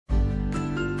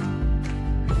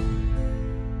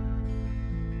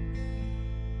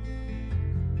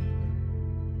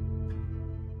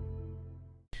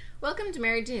Welcome to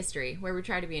Married to History, where we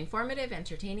try to be informative,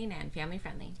 entertaining, and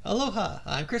family-friendly. Aloha,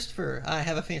 I'm Christopher. I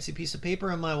have a fancy piece of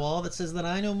paper on my wall that says that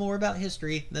I know more about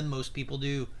history than most people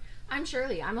do. I'm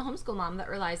Shirley. I'm a homeschool mom that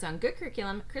relies on good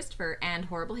curriculum, Christopher, and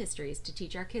horrible histories to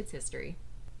teach our kids history.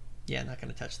 Yeah, not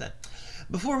going to touch that.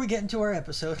 Before we get into our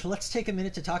episode, let's take a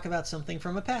minute to talk about something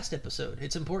from a past episode.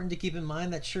 It's important to keep in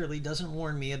mind that Shirley doesn't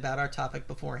warn me about our topic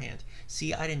beforehand.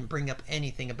 See, I didn't bring up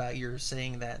anything about your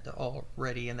saying that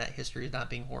already and that history is not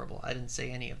being horrible. I didn't say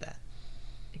any of that.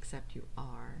 Except you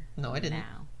are. No, I didn't.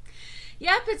 Now.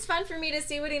 Yep, it's fun for me to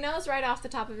see what he knows right off the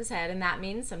top of his head, and that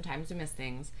means sometimes we miss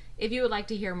things. If you would like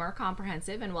to hear a more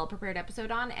comprehensive and well-prepared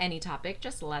episode on any topic,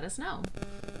 just let us know.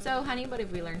 So, honey, what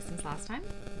have we learned since last time?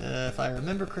 If I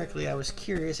remember correctly, I was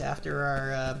curious after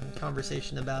our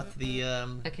conversation about the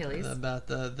Achilles. About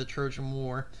the Trojan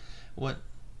War. What?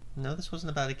 No, this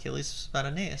wasn't about Achilles. This was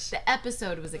about Aeneas. The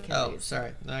episode was Achilles. Oh,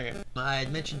 sorry. Okay. I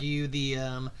had mentioned to you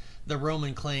the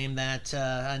Roman claim that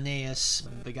Aeneas,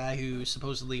 the guy who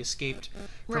supposedly escaped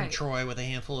from Troy with a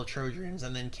handful of Trojans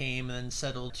and then came and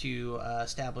settled to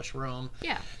establish Rome.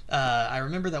 Yeah. I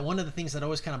remember that one of the things that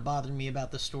always kind of bothered me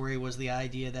about the story was the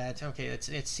idea that, okay,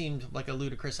 it seemed like a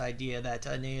ludicrous idea that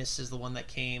Aeneas is the one that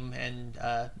came and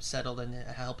settled and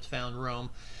helped found Rome.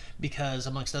 Because,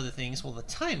 amongst other things, well, the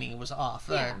timing was off.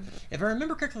 Yeah. If I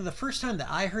remember correctly, the first time that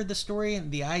I heard the story,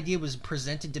 the idea was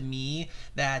presented to me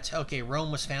that, okay,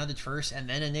 Rome was founded first, and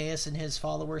then Aeneas and his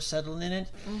followers settled in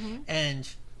it. Mm-hmm. And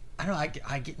I don't know,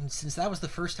 I get, since that was the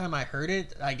first time I heard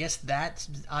it, I guess that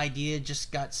idea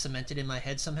just got cemented in my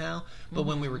head somehow. But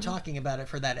when we were talking about it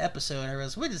for that episode, I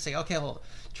was waiting to say, okay, well,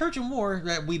 Trojan War,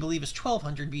 that we believe is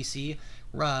 1200 BC.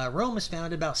 Rome was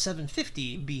founded about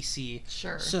 750 BC.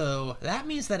 Sure. So that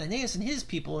means that Aeneas and his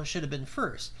people should have been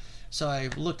first. So I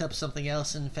looked up something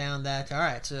else and found that, all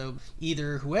right, so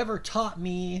either whoever taught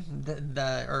me,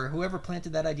 or whoever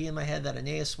planted that idea in my head that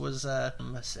Aeneas was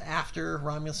after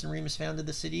Romulus and Remus founded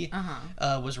the city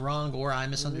was wrong, or I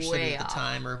misunderstood it at the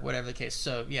time, or whatever the case.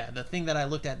 So, yeah, the thing that I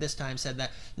looked at this time said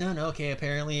that, okay,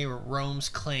 apparently Rome's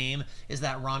claim is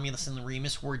that Romulus and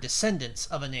Remus were descendants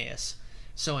of Aeneas.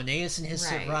 So Aeneas and his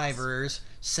survivors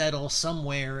settle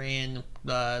somewhere in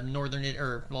northern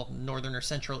or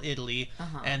central Italy,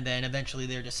 and then eventually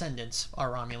their descendants are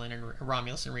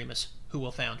Romulus and Remus, who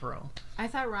will found Rome. I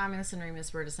thought Romulus and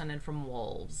Remus were descended from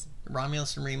wolves.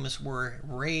 Romulus and Remus were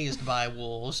raised by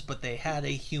wolves, but they had a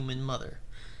human mother.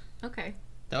 Okay.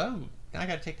 Oh, I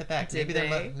gotta take that back.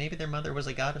 Maybe their mother was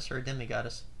a goddess or a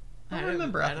demigoddess. I don't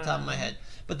remember off the top of my head.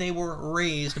 But they were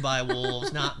raised by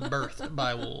wolves, not birthed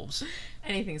by wolves.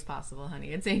 Anything's possible, honey.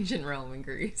 It's ancient Rome and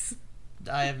Greece.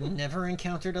 I have never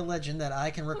encountered a legend that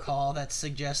I can recall that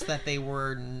suggests that they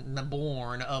were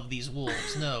born of these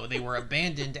wolves. No, they were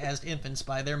abandoned as infants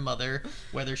by their mother,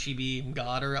 whether she be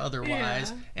god or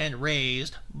otherwise, and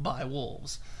raised by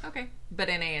wolves. Okay. But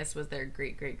Aeneas was their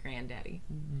great-great-granddaddy.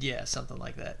 Yeah, something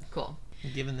like that. Cool.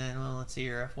 Given that, well, let's see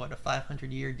here, what, a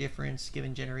 500-year difference,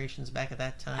 given generations back at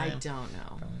that time? I don't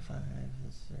know. Probably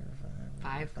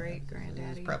five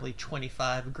great-granddaddy? Probably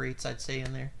 25 greats, I'd say,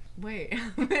 in there. Wait,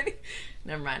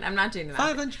 never mind. I'm not doing that.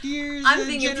 500 years. I'm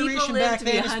thinking people lived to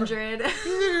be 100.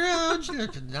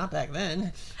 Not back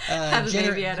then.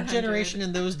 Generation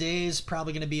in those days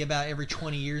probably going to be about every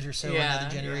 20 years or so. Another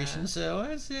generation. Yeah. So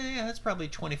I'd say that's probably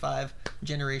 25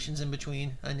 generations in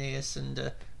between Aeneas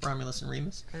and Romulus and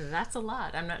Remus. That's a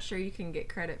lot. I'm not sure you can get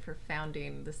credit for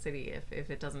founding the city if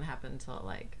it doesn't happen until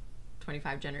like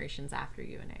 25 generations after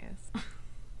you, Aeneas.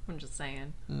 I'm just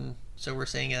saying. So we're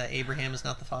saying that Abraham is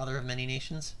not the father of many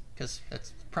nations? Because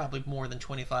that's probably more than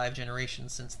 25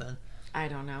 generations since then. I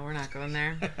don't know. We're not going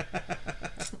there.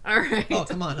 All right. Oh,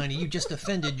 come on, honey. You just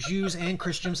offended Jews and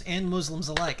Christians and Muslims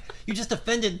alike. You just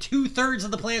offended 2/3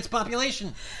 of the planet's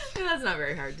population. That's not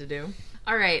very hard to do.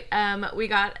 All right. We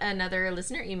got another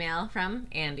listener email from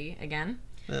Andy again.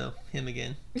 Oh, him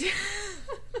again.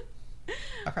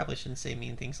 I probably shouldn't say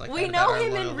mean things like that. We know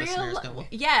him in real life.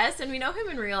 Yes, and we know him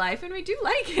in real life, and we do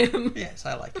like him. Yes,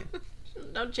 I like him.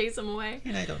 Don't chase him away. He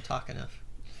and I don't talk enough.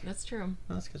 That's true. Well,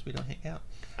 that's because we don't hang out.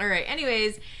 All right.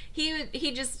 Anyways,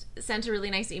 he just sent a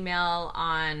really nice email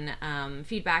on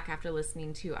feedback after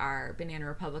listening to our Banana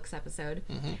Republics episode.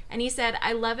 And he said,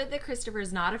 I love it that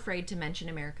Christopher's not afraid to mention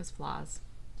America's flaws.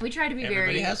 We try to be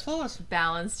Everybody very has flaws.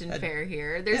 Balanced and fair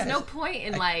here. There's no point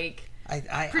in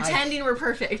pretending we're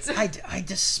perfect. I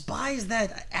despise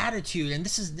that attitude, and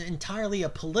this is entirely a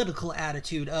political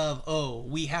attitude of,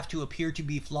 we have to appear to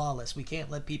be flawless. We can't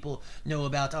let people know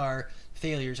about our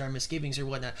failures, our misgivings, or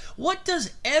whatnot. What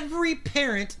does every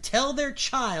parent tell their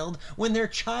child when their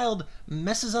child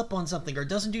messes up on something or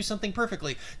doesn't do something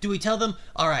perfectly? Do we tell them,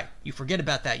 all right, you forget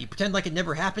about that, you pretend like it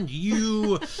never happened,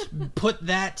 you put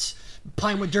that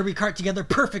Pinewood Derby cart together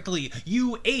perfectly,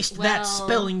 you aced that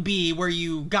spelling bee where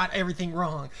you got everything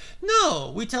wrong?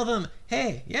 No, we tell them,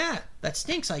 hey, yeah, that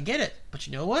stinks, I get it, but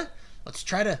you know what? Let's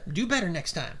try to do better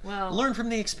next time. Well, learn from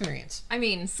the experience. I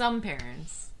mean, some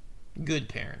parents. Good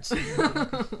parents.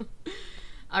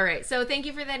 All right, so thank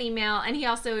you for that email. And he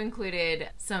also included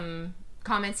some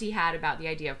comments he had about the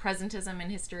idea of presentism in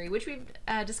history, which we've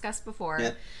discussed before.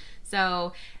 Yeah.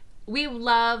 So we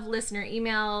love listener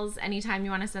emails. Anytime you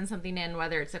want to send something in,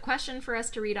 whether it's a question for us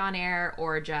to read on air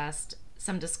or just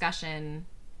some discussion,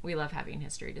 we love having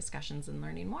history discussions and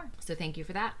learning more. So thank you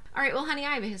for that. All right, well, honey,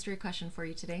 I have a history question for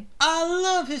you today. I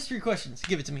love history questions.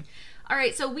 Give it to me. All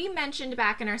right, so we mentioned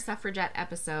back in our suffragette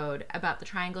episode about the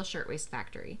Triangle Shirtwaist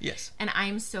Factory. Yes. And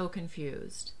I'm so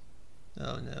confused.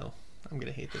 Oh, no. I'm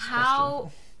going to hate this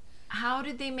question. How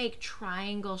did they make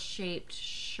triangle-shaped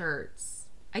shirts?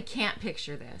 I can't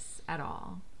picture this at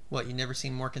all. What, you never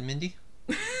seen Mork and Mindy?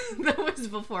 That was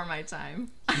before my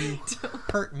time. You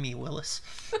hurt me, Willis.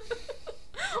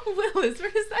 Willis, where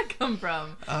does that come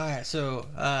from? Alright, so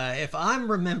if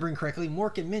I'm remembering correctly,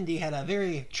 Mork and Mindy had a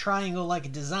very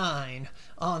triangle-like design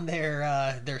on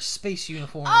their space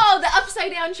uniforms. Oh, the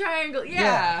upside-down triangle.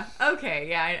 Yeah. Okay,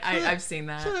 yeah, I've seen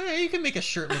that. So you can make a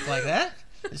shirt look like that.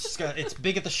 It's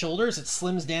big at the shoulders. It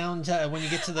slims down to when you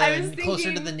get to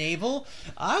closer to the navel.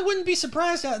 I wouldn't be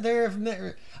surprised out there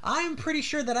if... I'm pretty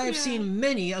sure that I have seen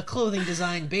many a clothing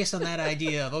design based on that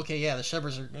idea of, okay, yeah, the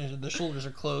shoulders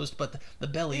are closed, but the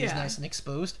belly is nice and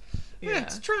exposed. Yeah,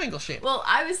 it's a triangle shape. Well,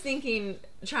 I was thinking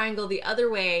triangle the other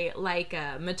way, like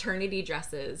maternity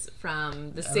dresses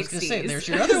from the 60s. I was going to say, there's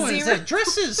your other ones, like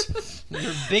dresses. They're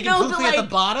big and poofy at the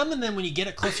bottom, and then when you get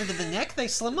it closer to the neck, they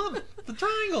slim up. The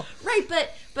triangle. Right,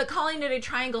 but calling it a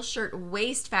triangle shirt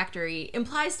waist factory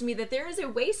implies to me that there is a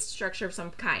waist structure of some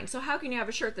kind. So how can you have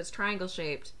a shirt that's triangle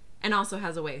shaped and also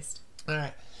has a waist? All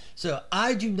right. So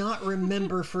I do not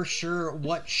remember for sure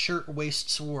what shirt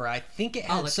waists were. I think it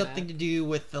had something to do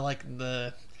with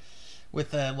the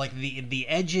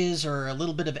edges or a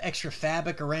little bit of extra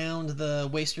fabric around the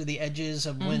waist or the edges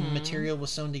of when material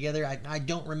was sewn together. I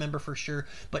don't remember for sure,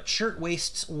 but shirt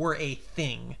waists were a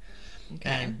thing. Okay.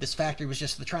 And this factory was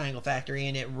just the Triangle Factory,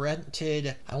 and it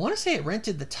rented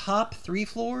the top 3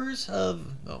 floors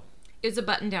of... Oh. It was a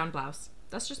button-down blouse.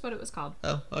 That's just what it was called.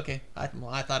 Oh, okay. I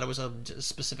thought it was a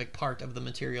specific part of the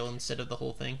material instead of the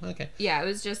whole thing. Okay. Yeah, it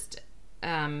was just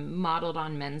modeled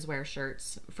on menswear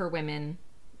shirts for women.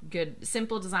 Good,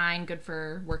 simple design, good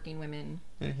for working women.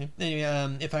 Mm-hmm.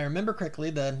 Anyway, if I remember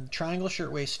correctly, the Triangle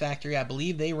Shirtwaist Factory, I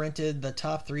believe they rented the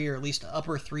top 3 or at least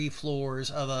upper 3 floors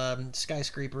of a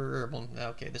skyscraper.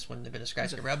 This wouldn't have been a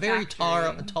skyscraper. A very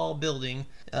tall building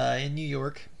in New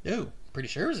York. Oh, pretty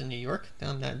sure it was in New York.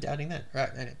 I'm not doubting that. Right.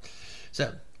 Anyway.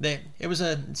 So it was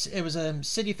a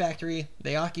city factory.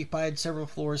 They occupied several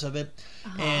floors of it,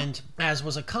 and as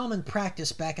was a common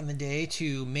practice back in the day,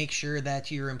 to make sure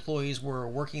that your employees were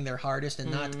working their hardest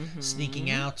and not sneaking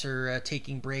out or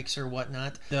taking breaks or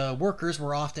whatnot, the workers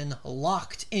were often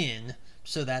locked in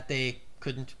so that they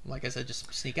couldn't, like I said,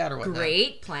 just sneak out or whatnot.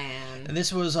 Great plan. And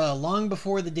this was long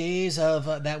before the days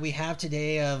of that we have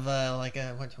today of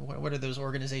what are those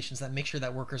organizations that make sure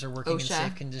that workers are working in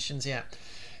safe conditions? Yeah.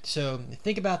 So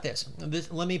think about this.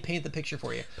 Let me paint the picture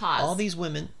for you. Pause. All these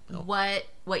women. Oh.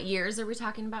 What years are we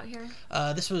talking about here?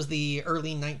 This was the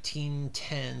early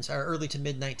 1910s, or early to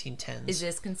mid 1910s. Is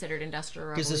this considered Industrial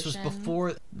Revolution? Because this was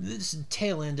before this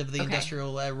tail end of the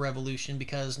Industrial Revolution.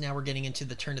 Because now we're getting into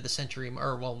the turn of the century,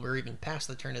 we're even past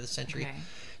the turn of the century. Okay.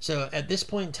 So at this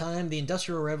point in time, the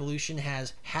Industrial Revolution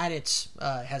has had its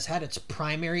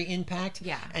primary impact.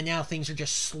 Yeah. And now things are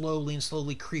just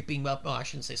slowly creeping up. Oh, I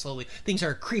shouldn't say slowly. Things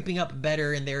are creeping up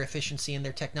better in their efficiency and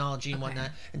their technology and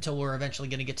whatnot until we're eventually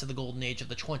going to get to the golden age of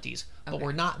the 20s. But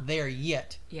we're not there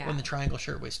yet when the Triangle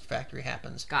Shirtwaist Factory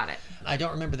happens. Got it. I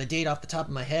don't remember the date off the top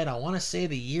of my head. I want to say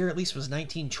the year at least was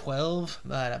 1912,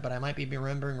 but I might be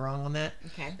remembering wrong on that.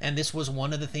 Okay. And this was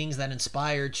one of the things that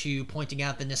inspired to pointing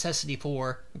out the necessity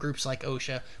for groups like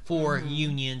OSHA, for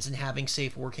unions and having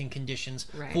safe working conditions,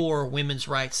 for women's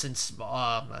rights, since, if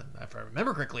I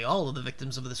remember correctly, all of the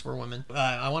victims of this were women.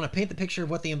 I want to paint the picture of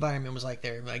what the environment was like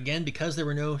there. Again, because there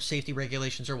were no safety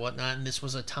regulations or whatnot, and this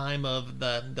was a time of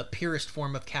the purest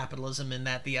form of capitalism, and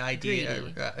that the idea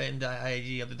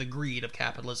of the greed of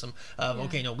capitalism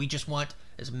of, we just want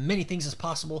as many things as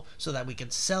possible so that we can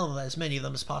sell as many of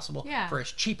them as possible for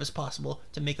as cheap as possible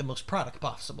to make the most product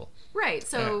possible. Right.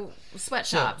 So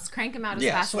sweatshops, crank them out as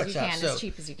fast as you can, as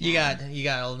cheap as you can. You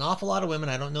got an awful lot of women.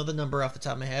 I don't know the number off the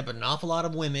top of my head, but an awful lot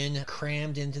of women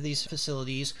crammed into these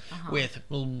facilities with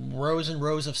rows and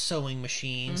rows of sewing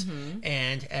machines.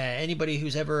 And anybody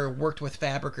who's ever worked with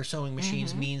fabric or sewing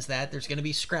machines means that there's going to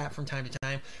be scrap from time to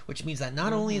time, which means that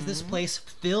not only is this place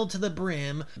filled to the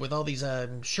brim with all these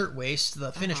shirtwaists,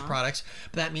 the finished products,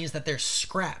 but that means that there's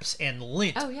scraps and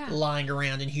lint lying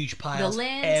around in huge piles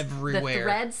everywhere. The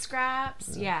thread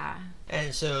scraps,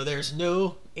 And so there's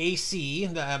no AC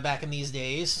back in these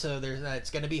days, so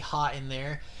it's going to be hot in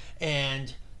there.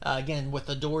 And again, with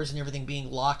the doors and everything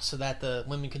being locked so that the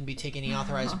women couldn't be taking any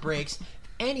authorized breaks,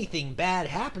 anything bad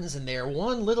happens in there,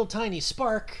 one little tiny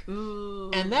spark,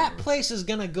 and that place is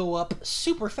going to go up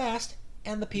super fast,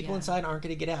 and the people inside aren't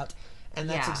going to get out. And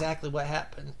that's exactly what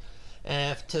happened.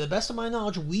 To the best of my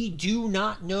knowledge, we do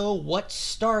not know what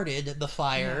started the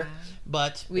fire,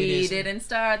 but we didn't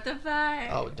start the fire.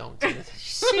 Oh, don't do it.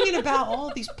 Singing about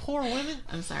all these poor women.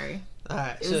 I'm sorry. All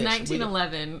right, it was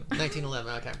 1911.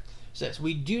 1911, okay. So yes,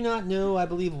 we do not know, I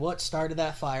believe, what started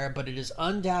that fire, but it is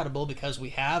undoubtable because we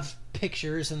have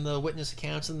pictures and the witness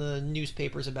accounts in the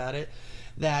newspapers about it,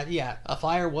 that, a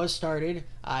fire was started.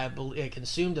 I believe it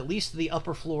consumed at least the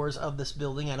upper floors of this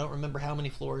building. I don't remember how many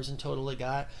floors in total it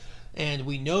got. And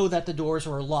we know that the doors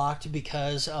were locked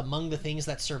because among the things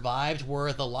that survived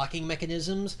were the locking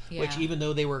mechanisms, which even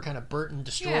though they were kind of burnt and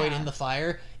destroyed in the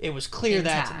fire, it was clear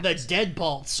that the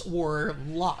deadbolts were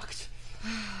locked.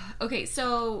 Okay,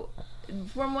 so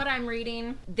from what I'm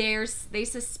reading, they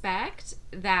suspect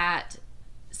that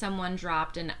someone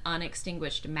dropped an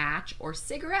unextinguished match or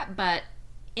cigarette butt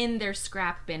in their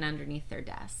scrap bin underneath their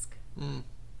desk.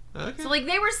 Okay. So, like,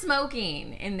 they were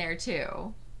smoking in there,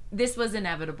 too. This was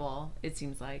inevitable, it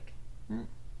seems like.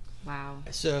 Wow.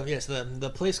 So, yes,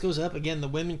 the place goes up. Again, the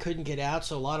women couldn't get out,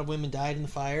 so a lot of women died in the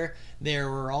fire. There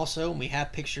were also, and we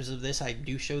have pictures of this, I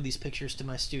do show these pictures to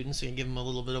my students so you can give them a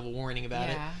little bit of a warning about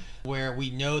it, where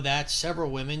we know that several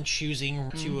women,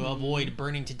 choosing to avoid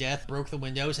burning to death, broke the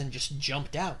windows and just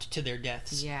jumped out to their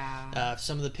deaths.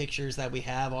 Some of the pictures that we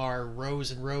have are rows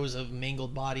and rows of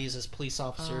mangled bodies as police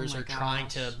officers are trying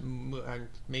to,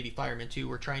 maybe firemen too,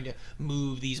 were trying to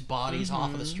move these bodies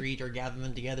off of the street or gather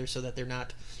them together so that they're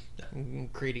not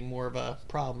creating more of a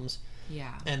problems.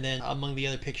 And then among the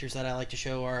other pictures that I like to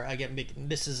show are, again,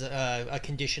 this is a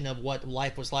condition of what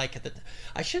life was like at the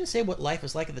I shouldn't say what life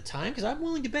was like at the time, because I'm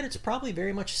willing to bet it's probably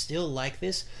very much still like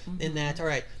this, in that, all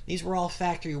right, these were all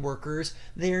factory workers.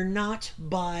 They're not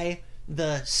by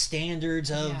the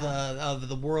standards of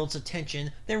the world's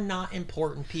attention. They're not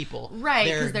important people. Right,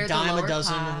 they're dime the a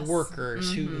dozen class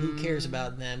workers. Who cares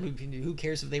about them? Who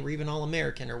cares if they were even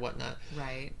all-American or whatnot?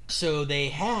 Right. So they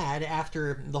had,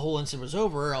 after the whole incident was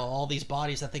over, all these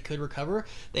bodies that they could recover,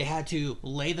 they had to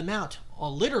lay them out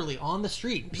literally on the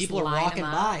street. People are walking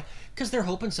by because they're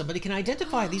hoping somebody can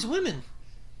identify these women.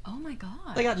 Oh my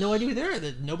god. They got no idea who they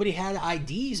were. Nobody had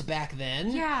IDs back then.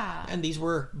 Yeah. And these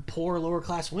were poor lower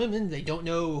class women. They don't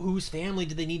know whose family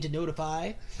do they need to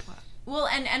notify. Well,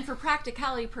 and for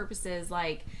practicality purposes,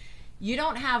 like, you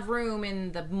don't have room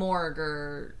in the morgue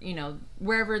or,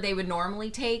 wherever they would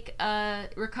normally take a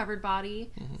recovered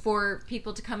body for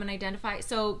people to come and identify.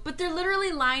 So, but they're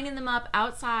literally lining them up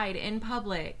outside in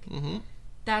public.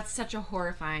 That's such a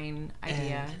horrifying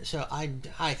idea. And so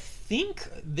I think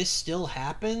this still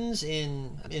happens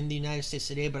in the United States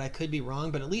today, but I could be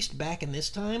wrong. But at least back in this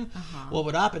time, what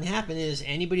would often happen is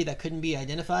anybody that couldn't be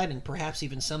identified, and perhaps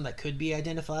even some that could be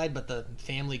identified, but the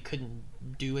family couldn't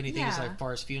do anything as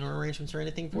far as funeral arrangements or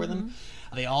anything for them,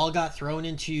 they all got thrown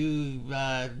into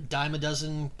dime a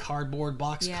dozen cardboard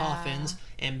box coffins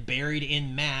and buried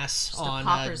in mass on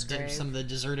some of the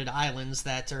deserted islands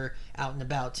that are out and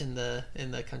about in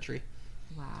the country.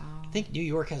 Wow. I think New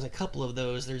York has a couple of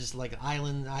those. There's like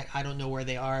island, I don't know where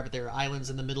they are, but there are islands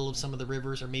in the middle of some of the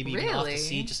rivers, or maybe even off the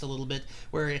sea just a little bit,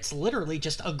 where it's literally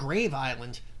just a grave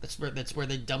island. That's where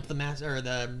they dump the mass, or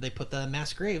they put the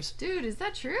mass graves. Dude, is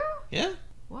that true? Yeah.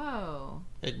 Whoa.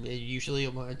 It usually,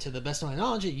 to the best of my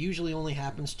knowledge, it usually only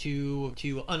happens to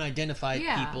unidentified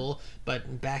people,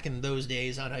 but back in those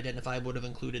days, unidentified would have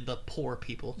included the poor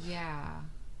people. Yeah.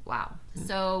 Wow.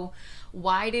 So,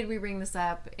 why did we bring this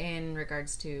up in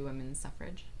regards to women's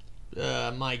suffrage?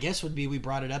 My guess would be we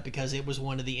brought it up because it was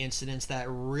one of the incidents that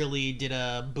really did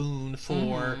a boon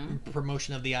for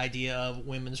promotion of the idea of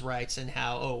women's rights, and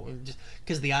how,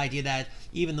 because the idea that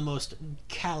even the most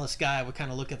callous guy would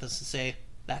kind of look at this and say,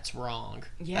 that's wrong.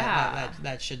 Yeah.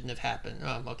 That shouldn't have happened.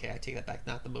 Okay, I take that back.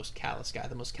 Not the most callous guy.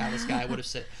 The most callous guy would have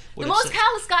said...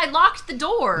 Callous guy locked the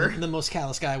door. The most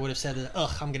callous guy would have said,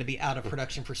 ugh, I'm going to be out of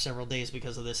production for several days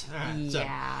because of this. Yeah.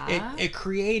 So it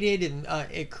created... and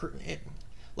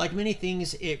like many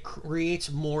things, it creates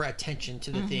more attention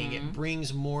to the thing. It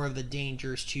brings more of the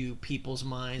dangers to people's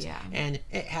minds. Yeah. And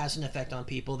it has an effect on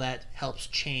people that helps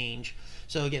change.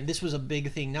 So again, this was a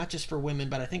big thing, not just for women,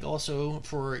 but I think also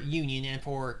for union and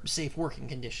for safe working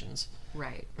conditions.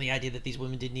 Right. The idea that these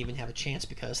women didn't even have a chance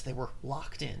because they were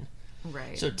locked in.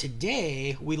 Right. So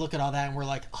today, we look at all that and we're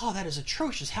like, oh, that is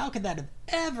atrocious. How could that have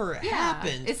ever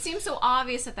happened? It seems so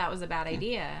obvious that was a bad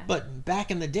idea. But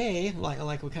back in the day,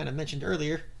 like we kind of mentioned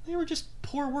earlier, they were just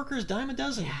poor workers, dime a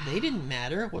dozen. Yeah. They didn't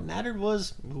matter. What mattered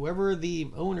was whoever the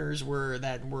owners were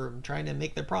that were trying to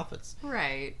make their profits.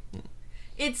 Right.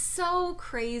 It's so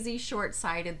crazy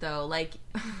short-sighted, though. Like,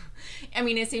 I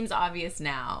mean, it seems obvious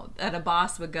now that a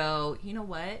boss would go, you know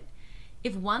what?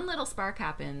 If one little spark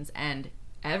happens and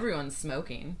everyone's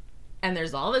smoking and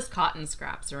there's all this cotton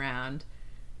scraps around,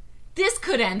 this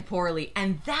could end poorly,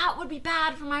 and that would be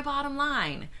bad for my bottom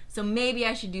line. So maybe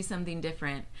I should do something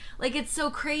different. Like, it's so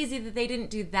crazy that they didn't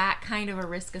do that kind of a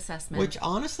risk assessment. Which,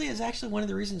 honestly, is actually one of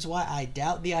the reasons why I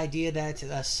doubt the idea that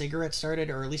a cigarette started,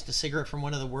 or at least a cigarette from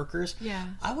one of the workers. Yeah.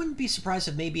 I wouldn't be surprised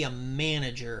if maybe a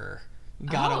manager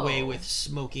got away with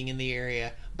smoking in the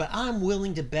area. But I'm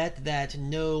willing to bet that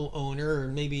no owner, or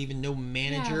maybe even no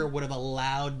manager, would have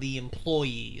allowed the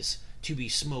employees to be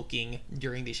smoking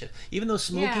during these shifts. Even though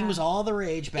smoking was all the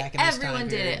rage back in this time Everyone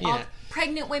did period. it. All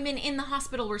pregnant women in the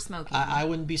hospital were smoking. I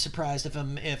wouldn't be surprised if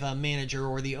a manager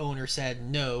or the owner said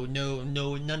no,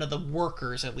 none of the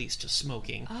workers at least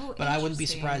smoking. Oh, but I wouldn't be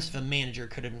surprised if a manager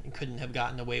couldn't have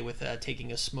gotten away with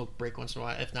taking a smoke break once in a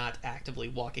while, if not actively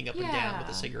walking up and down with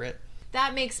a cigarette.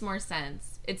 That makes more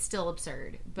sense. It's still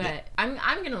absurd, but I'm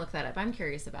gonna look that up. I'm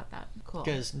curious about that. Cool.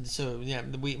 Because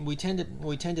we tend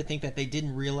to think that they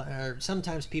didn't realize. Or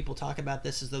sometimes people talk about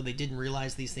this as though they didn't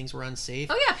realize these things were unsafe.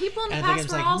 Oh yeah, people in the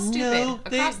past were all stupid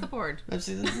across the board.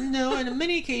 No, and on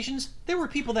many occasions there were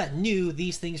people that knew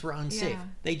these things were unsafe. Yeah.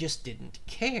 They just didn't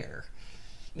care.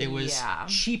 It was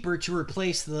cheaper to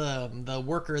replace the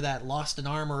worker that lost an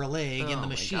arm or a leg in the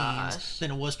machines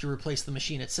than it was to replace the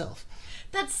machine itself.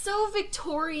 That's so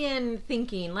Victorian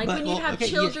thinking. Like when you'd have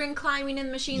children climbing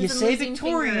in machines and losing fingers. You say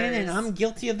Victorian, and I'm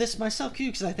guilty of this myself too,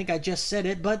 because I think I just said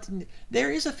it, but there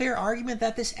is a fair argument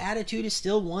that this attitude is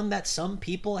still one that some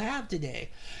people have today.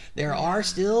 There are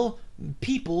still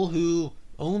people who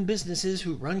own businesses,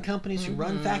 who run companies, who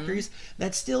run factories,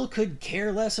 that still could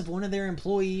care less if one of their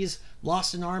employees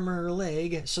lost an arm or a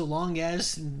leg, so long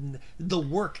as the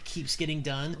work keeps getting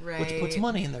done, which puts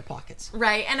money in their pockets.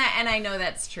 Right, and I know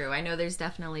that's true. I know there's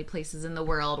definitely places in the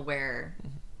world where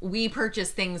we purchase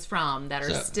things from that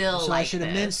are still like this. So I should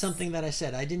amend something that I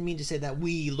said. I didn't mean to say that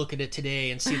we look at it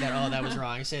today and see that, oh, that was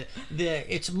wrong. I said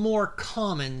it's more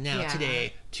common now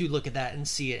today to look at that and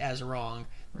see it as wrong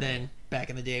than back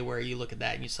in the day where you look at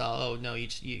that and you saw, oh no,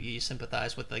 you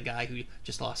sympathize with the guy who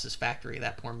just lost his factory.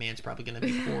 That poor man's probably going to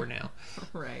be poor now.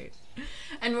 Right.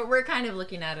 And we're kind of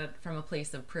looking at it from a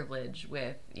place of privilege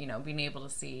with, being able to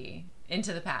see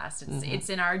into the past. It's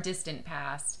in our distant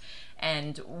past,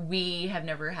 and we have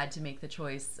never had to make the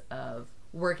choice of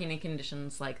working in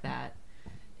conditions like that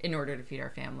in order to feed our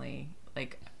family.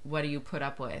 Like, what do you put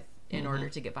up with in order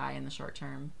to get by in the short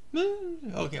term?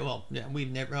 Okay, well, yeah,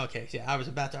 we've never. Okay, yeah, I was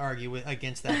about to argue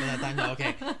against that, but that time, no.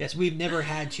 Okay, yes, we've never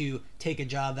had to take a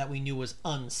job that we knew was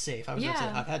unsafe. I was going to say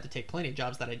I've had to take plenty of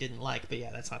jobs that I didn't like, but yeah,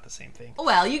 that's not the same thing.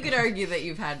 Well, you could argue that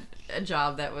you've had a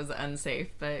job that was unsafe,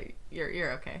 but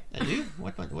you're okay. I do.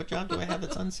 What job do I have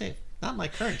that's unsafe? Not my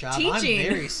current job. Teaching. I'm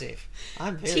very safe.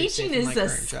 Teaching is a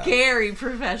scary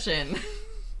profession.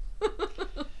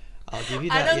 I'll give you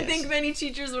that. I don't think many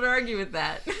teachers would argue with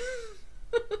that.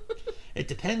 It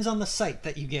depends on the site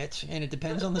that you get, and it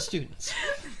depends on the students.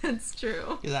 That's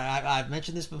true. Because I've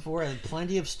mentioned this before. I have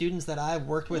plenty of students that I've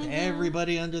worked with.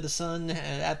 Everybody under the sun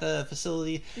at the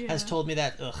facility has told me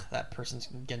that, that person's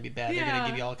going to be bad. They're going to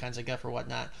give you all kinds of guff or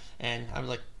whatnot. And I was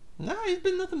like, no, he's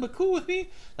been nothing but cool with me.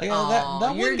 Like that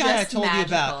one guy I told you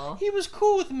about, he was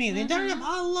cool with me the entire time.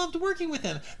 I loved working with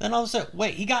him. Then all of a sudden,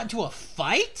 wait, he got into a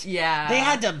fight? Yeah. They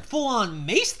had to full on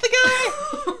mace the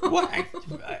guy? What?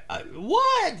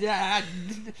 What?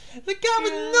 The guy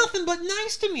was nothing but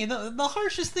nice to me. The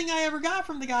harshest thing I ever got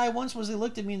from the guy once was he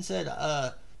looked at me and said,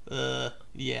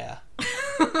 yeah.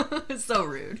 So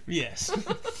rude. Yes.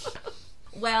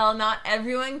 Well, not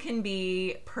everyone can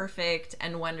be perfect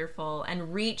and wonderful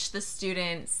and reach the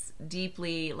students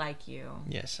deeply like you.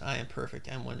 Yes, I am perfect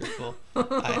and wonderful.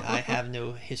 I have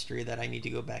no history that I need to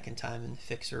go back in time and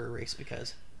fix or erase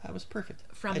because I was perfect.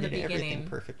 From I the did everything beginning.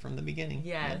 Perfect from the beginning.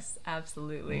 Yes,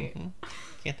 absolutely.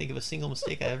 Can't think of a single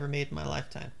mistake I ever made in my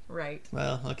lifetime. Right.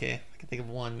 Well, okay, I can think of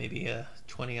one maybe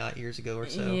 20-odd years ago or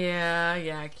so.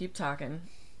 Yeah, keep talking.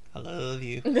 I love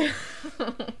you.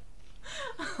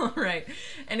 All right.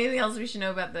 Anything else we should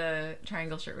know about the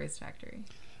Triangle Shirtwaist Factory?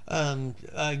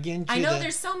 Again, I know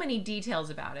there's so many details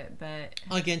about it, but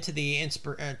again to the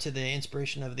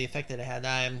inspiration of the effect that it had.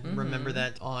 I remember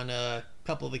that on a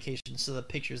couple of occasions. So the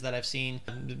pictures that I've seen,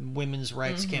 women's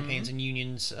rights campaigns and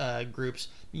unions groups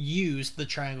use the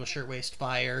Triangle Shirtwaist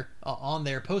Fire on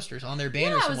their posters, on their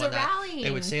banners and whatnot.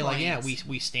 They would say like,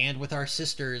 we stand with our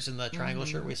sisters in the Triangle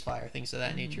Shirtwaist Fire, things of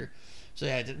that nature. So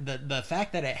yeah, the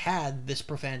fact that it had this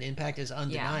profound impact is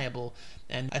undeniable,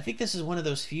 and I think this is one of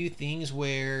those few things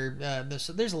where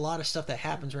there's a lot of stuff that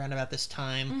happens around about this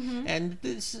time, and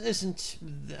this isn't,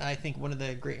 I think, one of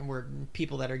the great where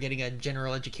people that are getting a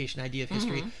general education idea of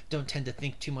history don't tend to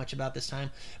think too much about this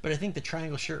time. But I think the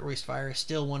Triangle Shirtwaist Fire is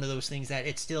still one of those things that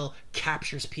it still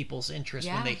captures people's interest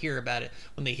when they hear about it,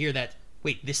 when they hear that.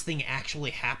 Wait, this thing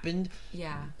actually happened?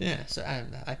 Yeah. So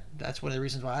I that's one of the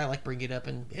reasons why I like bringing it up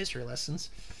in history lessons.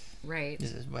 Right.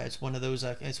 It's one of those.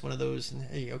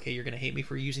 Okay, you're gonna hate me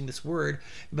for using this word,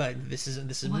 but this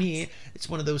is me. It's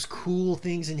one of those cool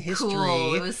things in history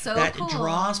It was so that cool.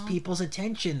 Draws people's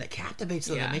attention, that captivates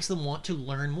them, that makes them want to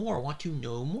learn more, want to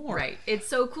know more. Right. It's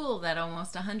so cool that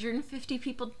almost 150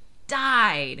 people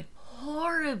died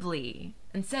horribly,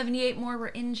 and 78 more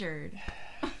were injured.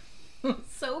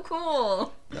 So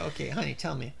cool. Okay, honey,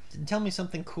 tell me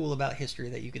something cool about history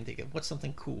that you can think of. What's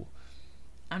something cool?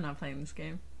 I'm not playing this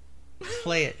game.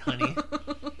 Play it, honey.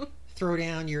 Throw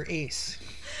down your ace.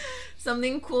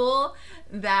 Something cool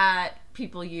that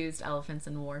people used elephants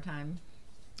in wartime.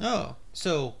 Oh,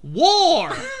 so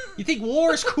war! You think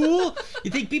war is cool?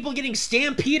 You think people getting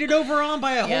stampeded over on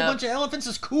by a whole bunch of elephants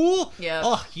is cool? Yeah.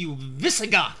 Oh, you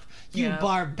Visigoth! You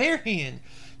barbarian!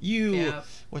 You...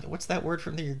 What's that word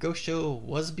from your ghost show?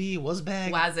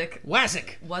 Wasbag? Wazik.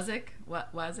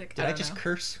 Did I just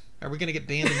curse? Are we gonna get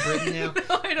banned in Britain now?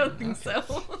 No, I don't think so.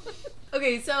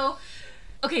 Okay, so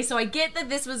I get that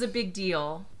this was a big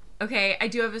deal. Okay, I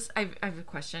have a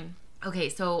question. Okay,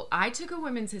 so I took a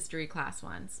women's history class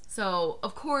once. So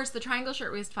of course the Triangle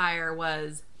Shirtwaist Fire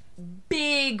was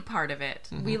big part of it.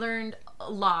 We learned a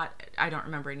lot. I don't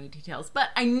remember any details,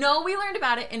 but I know we learned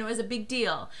about it and it was a big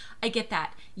deal. I get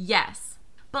that. Yes.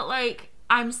 But like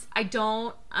I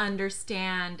don't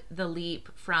understand the leap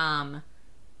from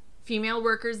female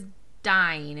workers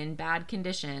dying in bad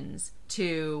conditions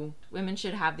to women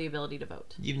should have the ability to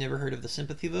vote. You've never heard of the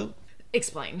sympathy vote?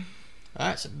 Explain. All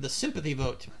right, so the sympathy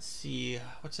vote. Let's see,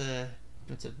 what's a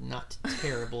not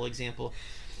terrible example?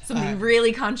 Something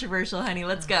really controversial, honey.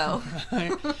 Let's go.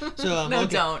 So no, okay.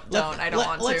 Don't. I don't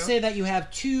want to. Let's say that you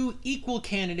have two equal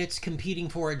candidates competing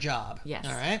for a job. Yes.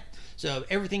 All right. So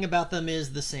everything about them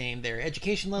is the same. Their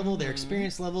education level, their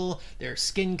experience level, their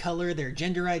skin color, their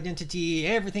gender identity,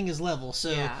 everything is level.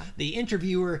 So the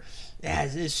interviewer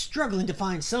is struggling to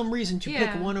find some reason to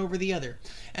pick one over the other.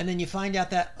 And then you find out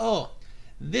that, oh,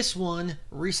 this one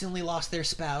recently lost their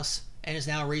spouse and is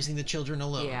now raising the children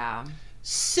alone. Yeah.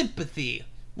 Sympathy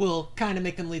will kind of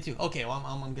make them lead to, okay, well,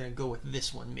 I'm going to go with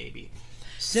this one maybe.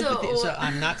 Sympathy. So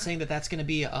I'm not saying that that's going to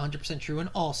be 100% true in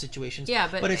all situations. Yeah,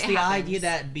 but it's the idea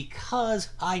that because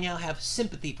I now have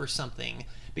sympathy for something,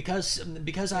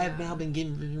 because I have now been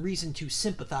given reason to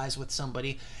sympathize with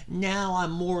somebody, now I'm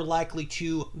more likely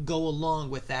to go along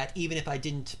with that, even if I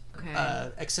didn't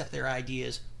accept their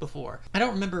ideas before. I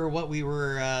don't remember what we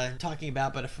were talking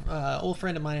about, but an old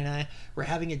friend of mine and I were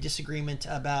having a disagreement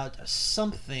about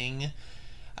something.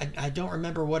 I don't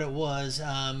remember what it was.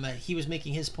 He was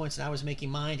making his points and I was making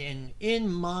mine. And in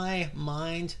my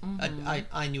mind,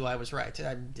 I knew I was right.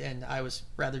 And I was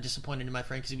rather disappointed in my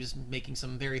friend because he was making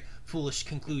some very foolish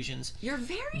conclusions. You're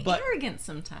very arrogant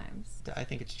sometimes. I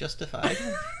think it's justified.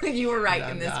 You were right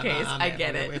in this case. I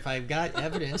get it. If I've got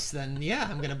evidence, then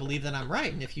I'm going to believe that I'm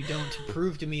right. And if you don't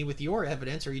prove to me with your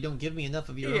evidence, or you don't give me enough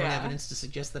of your own evidence to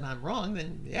suggest that I'm wrong,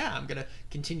 then I'm going to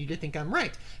continue to think I'm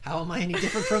right. How am I any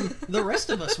different from the rest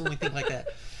of us when we think like that?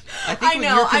 I think what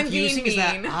you're confusing is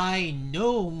that I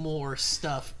know more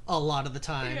stuff a lot of the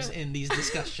times in these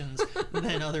discussions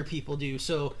than other people do.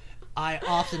 So I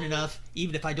often enough,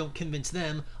 even if I don't convince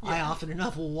them, I often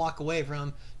enough will walk away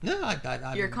from, no, I'm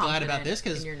glad about this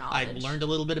because I learned a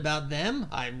little bit about them.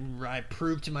 I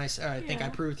proved to myself, I think I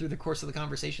proved through the course of the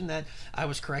conversation that I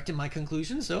was correct in my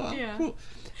conclusion. So, cool.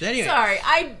 But anyway, sorry,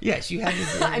 yes, you had me.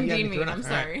 I'm being mean. I'm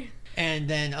sorry. Right. And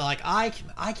then, like, I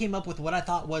came up with what I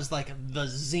thought was, like, the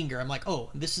zinger. I'm like, oh,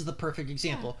 this is the perfect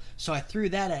example. Yeah. So I threw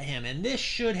that at him, and this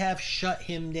should have shut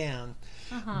him down.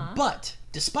 But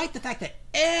despite the fact that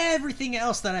everything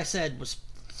else that I said was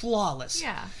flawless,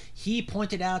 he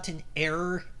pointed out an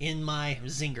error in my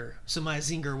zinger. So my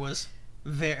zinger was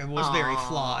very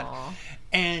flawed.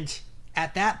 And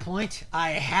at that point,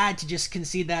 I had to just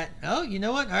concede that, oh, you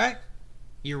know what? All right,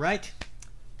 you're right.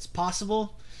 It's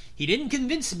possible. He didn't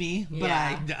convince me,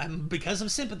 but because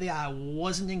of sympathy, I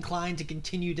wasn't inclined to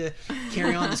continue to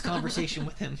carry on this conversation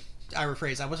with him. I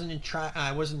rephrase. I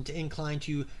wasn't inclined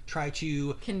to try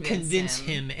to convince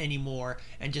him anymore,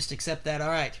 and just accept that. All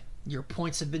right, your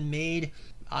points have been made.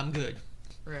 I'm good.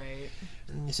 Right.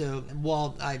 So,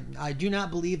 while I do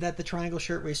not believe that the Triangle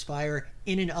Shirtwaist fire,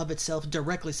 in and of itself,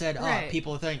 directly said,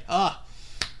 people think,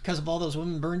 because of all those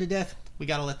women burned to death, we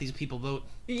got to let these people vote.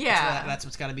 Yeah. That's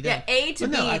what's got to be done. Yeah, A to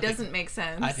B doesn't make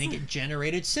sense. I think it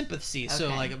generated sympathy. Okay. So,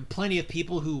 like, plenty of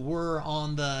people who were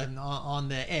on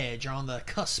the edge, or on the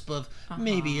cusp of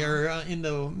maybe, or in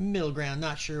the middle ground,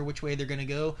 not sure which way they're going to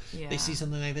go. Yeah. They see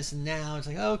something like this, and now it's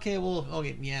like, okay,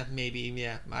 maybe,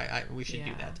 we should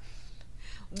do that.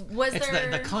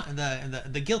 It's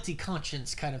the guilty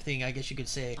conscience kind of thing, I guess you could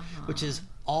say, which is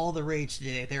all the rage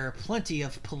today. There are plenty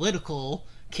of political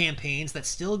campaigns that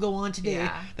still go on today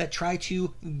that try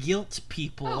to guilt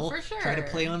people, try to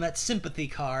play on that sympathy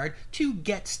card to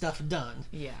get stuff done.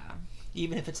 Yeah.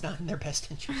 Even if it's not in their best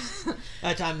interest.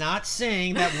 I'm not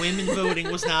saying that women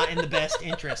voting was not in the best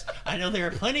interest. I know there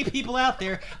are plenty of people out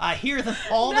there, I hear them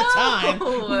all the time,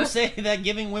 who say that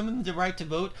giving women the right to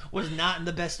vote was not in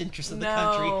the best interest of the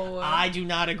country. I do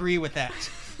not agree with that.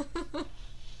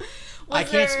 I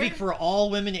can't speak for all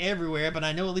women everywhere, but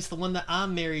I know at least the one that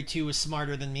I'm married to is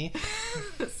smarter than me.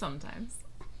 Sometimes.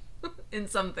 In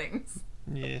some things.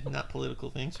 Yeah, not political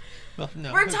things. Well,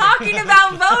 no. We're talking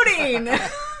about voting!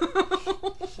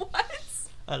 What?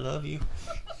 I love you.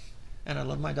 And I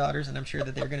love my daughters, and I'm sure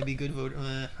that they're going to be good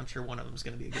voters. I'm sure one of them is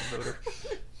going to be a good voter.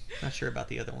 Not sure about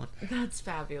the other one. That's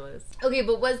fabulous. Okay,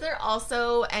 but was there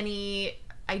also any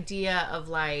idea of,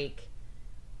 like,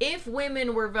 if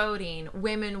women were voting,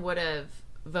 women would have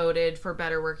voted for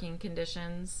better working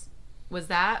conditions? Was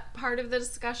that part of the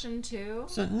discussion too?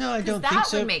 So no, I don't think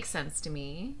so. That would make sense to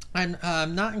me. I'm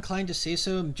not inclined to say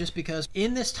so, just because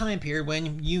in this time period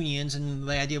when unions and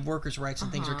the idea of workers' rights and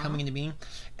things are coming into being,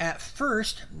 at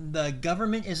first the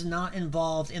government is not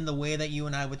involved in the way that you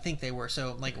and I would think they were.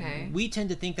 So, like, we tend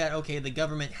to think that the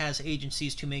government has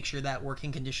agencies to make sure that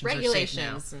working conditions are safe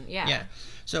now. Yeah.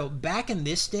 So back in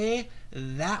this day,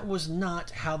 that was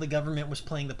not how the government was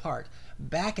playing the part.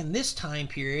 Back in this time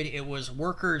period, it was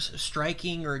workers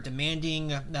striking or demanding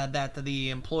that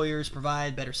the employers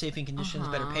provide better safety conditions,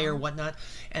 better pay or whatnot.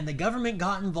 And the government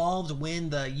got involved when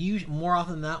more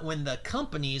often than not, when the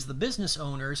companies, the business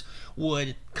owners,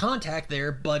 would contact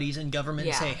their buddies in government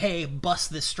and say, hey,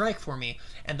 bust this strike for me.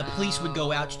 And the police would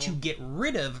go out to get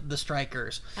rid of the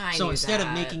strikers. So instead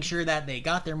of making sure that they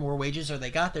got their more wages or they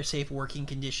got their safe working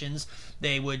conditions,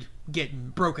 they would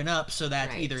get broken up so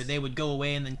that either they would go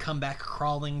away and then come back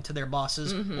crawling to their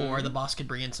bosses, or the boss could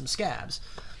bring in some scabs.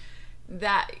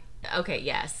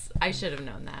 Yes, I should have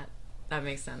known that. That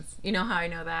makes sense. You know how I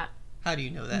know that? How do you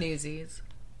know that? Newsies.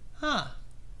 Huh.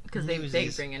 Because they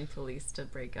bring in police to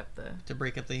break up the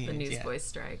Newsboys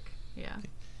strike. Yeah.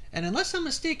 And unless I'm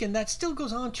mistaken, that still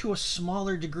goes on to a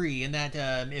smaller degree. In that,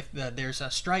 if there's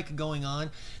a strike going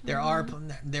on, there are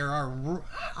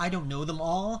I don't know them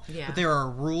all, but there are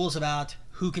rules about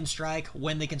who can strike,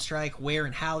 when they can strike, where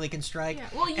and how they can strike. Yeah.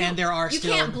 Well, and there are you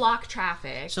can't block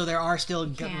traffic. So there are still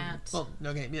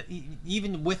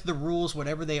even with the rules,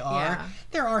 whatever they are,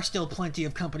 there are still plenty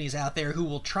of companies out there who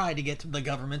will try to get the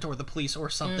government or the police or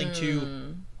something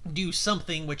to do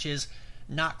something which is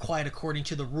not quite according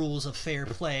to the rules of fair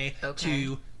play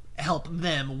to help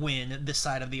them win this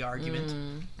side of the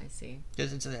argument. I see.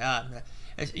 Because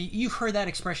you've heard that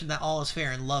expression that all is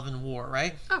fair in love and war,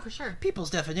 right? Oh, for sure. People's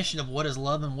definition of what is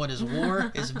love and what is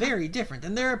war is very different.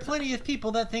 And there are plenty of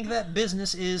people that think that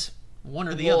business is one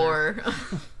or the other.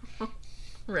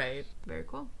 Right. Very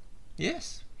cool.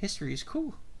 Yes. History is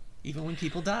cool. Even when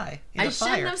people die in a fire.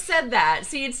 Shouldn't have said that.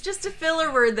 See, it's just a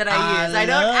filler word that I use. I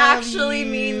don't actually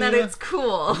mean that it's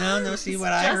cool. No. See,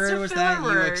 what I heard was that you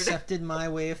accepted my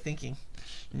way of thinking.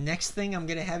 Next thing I'm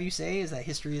going to have you say is that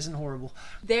history isn't horrible.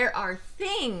 There are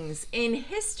things in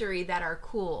history that are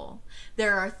cool.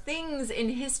 There are things in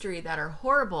history that are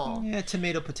horrible. Yeah,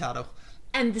 tomato, potato.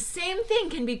 And the same thing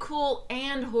can be cool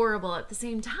and horrible at the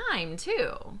same time,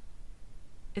 too.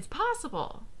 It's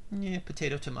possible. Yeah,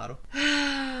 potato, tomato.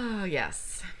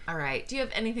 Yes. All right. Do you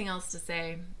have anything else to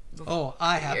say? Oh,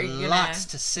 I have lots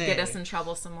to say. Get us in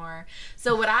trouble some more.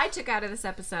 So what I took out of this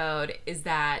episode is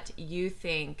that you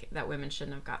think that women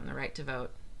shouldn't have gotten the right to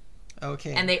vote.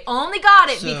 Okay. And they only got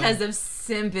it because of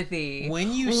sympathy.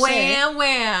 When you say... Wham,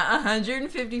 wham,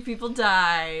 150 people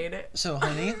died. So,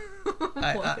 honey,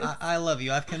 I love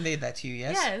you. I've conveyed that to you,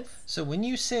 yes? Yes. So when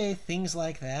you say things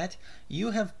like that,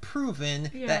 you have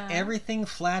proven that everything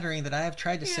flattering that I have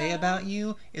tried to say about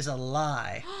you is a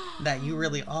lie. That you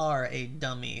really are a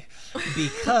dummy.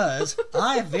 Because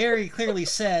I very clearly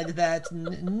said that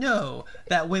no,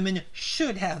 that women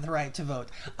should have the right to vote.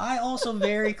 I also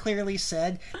very clearly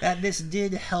said that this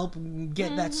did help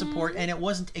get that support, and it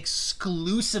wasn't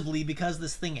exclusively because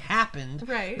this thing happened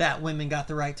that women got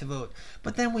the right to vote.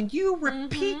 But then when you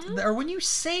repeat, or when you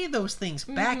say those things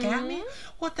back at me,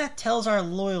 what that tells our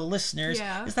loyal listeners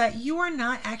is that you are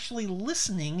not actually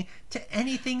listening to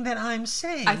anything that I'm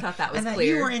saying. I thought that was clear. And that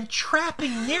you are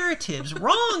entrapping narratives,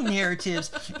 wrong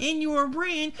narratives, in your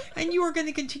brain, and you are going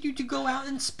to continue to go out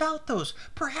and spout those.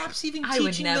 Perhaps even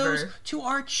teaching those to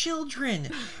our children,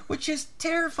 which is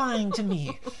terrifying to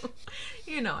me.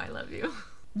 You know I love you.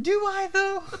 Do I,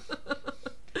 though?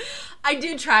 I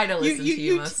do try to listen to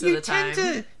you most of the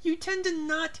time. You tend to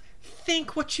not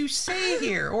think what you say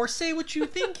here, or say what you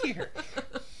think here.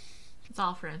 It's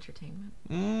all for entertainment.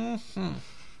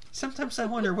 Sometimes I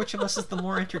wonder which of us is the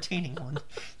more entertaining one.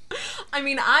 I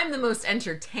mean, I'm the most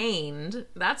entertained,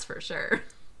 that's for sure.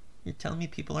 You're telling me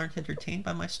people aren't entertained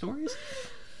by my stories?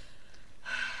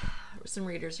 Some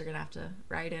readers are going to have to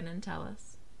write in and tell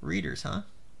us. Readers, huh?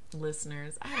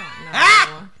 Listeners, I don't know.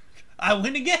 Ah! I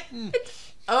win again!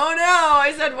 Oh no,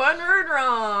 I said one word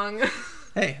wrong.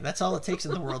 Hey, that's all it takes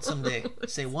in the world someday.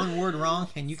 Say one word wrong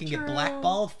and you can get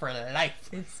blackballed for life.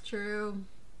 It's true.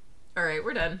 All right,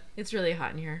 we're done. It's really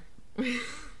hot in here.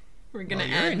 We're gonna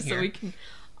end so we can.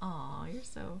 Aw, you're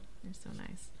so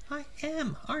nice. I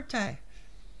am, aren't I?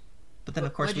 But then,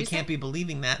 of course, we can't be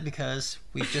believing that because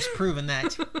we've just proven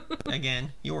that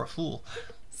again. You're a fool.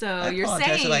 So you're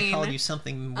saying that I called you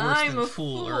something worse than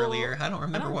fool earlier. I don't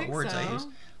remember what words I used.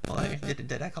 Well,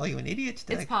 did I call you an idiot?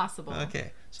 It's possible.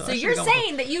 Okay. So you're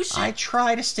saying that you should... I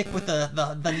try to stick with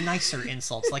the nicer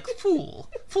insults, like fool.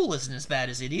 Fool isn't as bad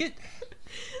as idiot.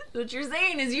 What you're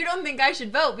saying is you don't think I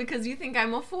should vote because you think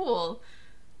I'm a fool.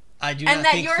 I do not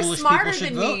think foolish people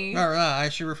should vote. Or, I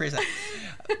should rephrase that.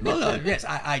 No, yes,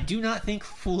 I do not think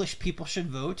foolish people should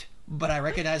vote, but I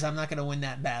recognize I'm not going to win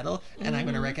that battle, and I'm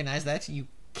going to recognize that you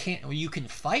can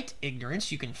fight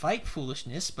ignorance, you can fight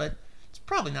foolishness, but it's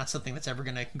probably not something that's ever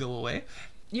going to go away.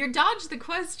 You dodged the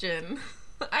question.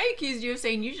 I accused you of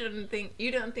saying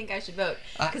you don't think I should vote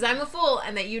because I'm a fool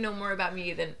and that you know more about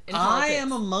me than in politics. I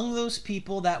am among those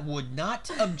people that would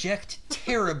not object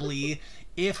terribly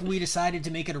if we decided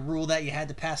to make it a rule that you had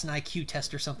to pass an IQ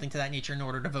test or something to that nature in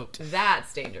order to vote.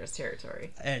 That's dangerous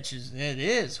territory. It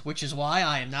is, which is why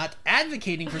I am not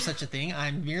advocating for such a thing.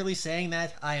 I'm merely saying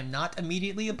that I am not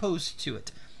immediately opposed to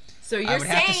it. So you're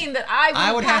saying that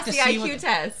I would pass the IQ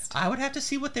test. I would have to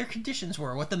see what their conditions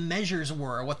were, what the measures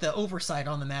were, what the oversight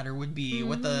on the matter would be,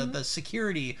 what the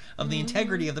security of the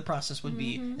integrity of the process would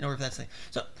be in order for that thing.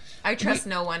 So I trust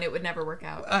no one. It would never work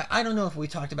out. I don't know if we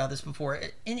talked about this before.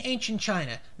 In ancient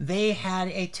China, they had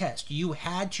a test. You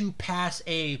had to pass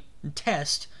a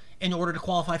test in order to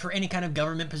qualify for any kind of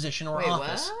government position or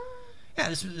office. What? Yeah,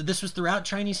 this was throughout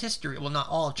Chinese history. Well, not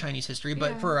all of Chinese history,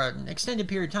 but for an extended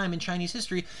period of time in Chinese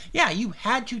history, you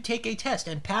had to take a test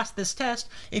and pass this test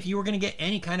if you were going to get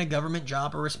any kind of government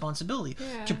job or responsibility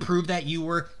to prove that you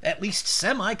were at least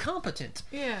semi-competent.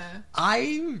 Yeah.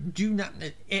 I do not...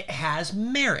 It has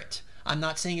merit. I'm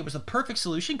not saying it was the perfect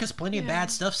solution because plenty of bad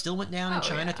stuff still went down in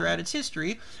China throughout its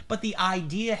history, but the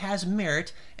idea has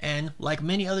merit, and like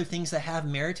many other things that have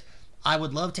merit, I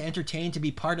would love to entertain to be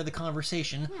part of the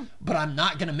conversation, but I'm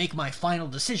not going to make my final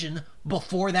decision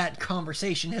before that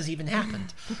conversation has even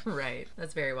happened. Right.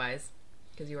 That's very wise,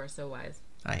 because you are so wise.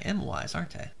 I am wise,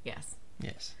 aren't I? Yes.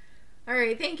 Yes. All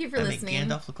right. Thank you for listening. Make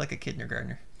Gandalf look like a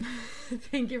kindergartner.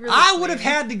 Thank you for listening. I would have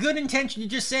had the good intention to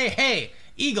just say, hey,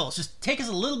 Eagles, just take us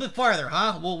a little bit farther,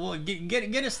 huh? We'll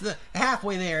get us the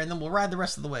halfway there, and then we'll ride the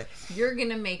rest of the way. You're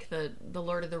gonna make the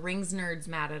Lord of the Rings nerds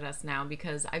mad at us now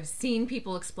because I've seen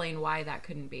people explain why that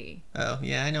couldn't be. Oh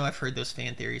yeah, I know. I've heard those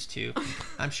fan theories too.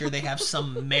 I'm sure they have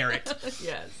some merit.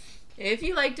 Yes. If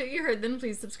you liked what you heard, then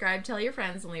please subscribe, tell your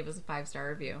friends, and leave us a 5-star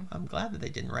review. I'm glad that they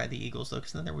didn't ride the Eagles, though,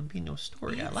 because then there would be no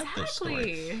story. Exactly. I like their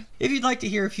story. If you'd like to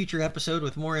hear a future episode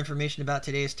with more information about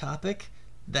today's topic,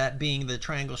 that being the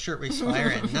Triangle Shirtwaist Fire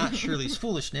and not Shirley's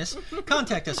foolishness,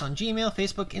 contact us on Gmail,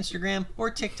 Facebook, Instagram, or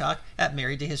TikTok at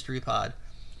Married to History Pod.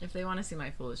 If they want to see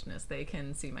my foolishness, they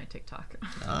can see my TikTok.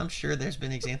 I'm sure there's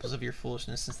been examples of your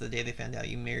foolishness since the day they found out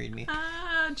you married me.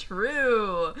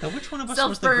 True. Now, which one of us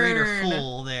was the greater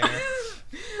fool there?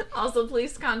 Also,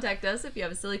 please contact us if you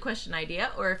have a silly question idea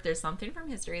or if there's something from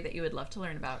history that you would love to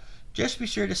learn about. Just be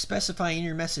sure to specify in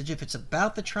your message if it's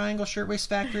about the Triangle Shirtwaist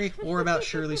Factory or about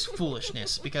Shirley's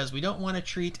foolishness, because we don't want to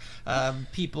treat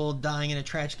people dying in a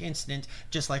tragic incident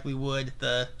just like we would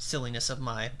the silliness of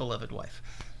my beloved wife.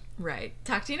 Right.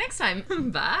 Talk to you next time.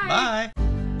 Bye. Bye.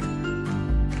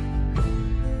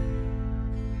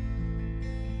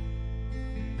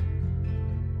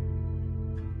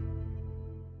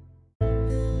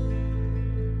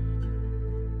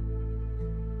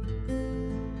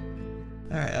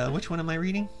 All right, which one am I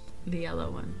reading? The yellow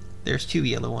one. There's 2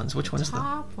 yellow ones. Which one is the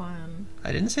top one?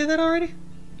 I didn't say that already?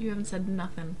 You haven't said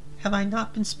nothing. Have I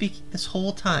not been speaking this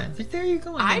whole time? There you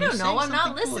go. I don't know. I'm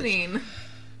not listening.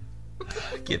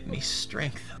 Give me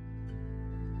strength.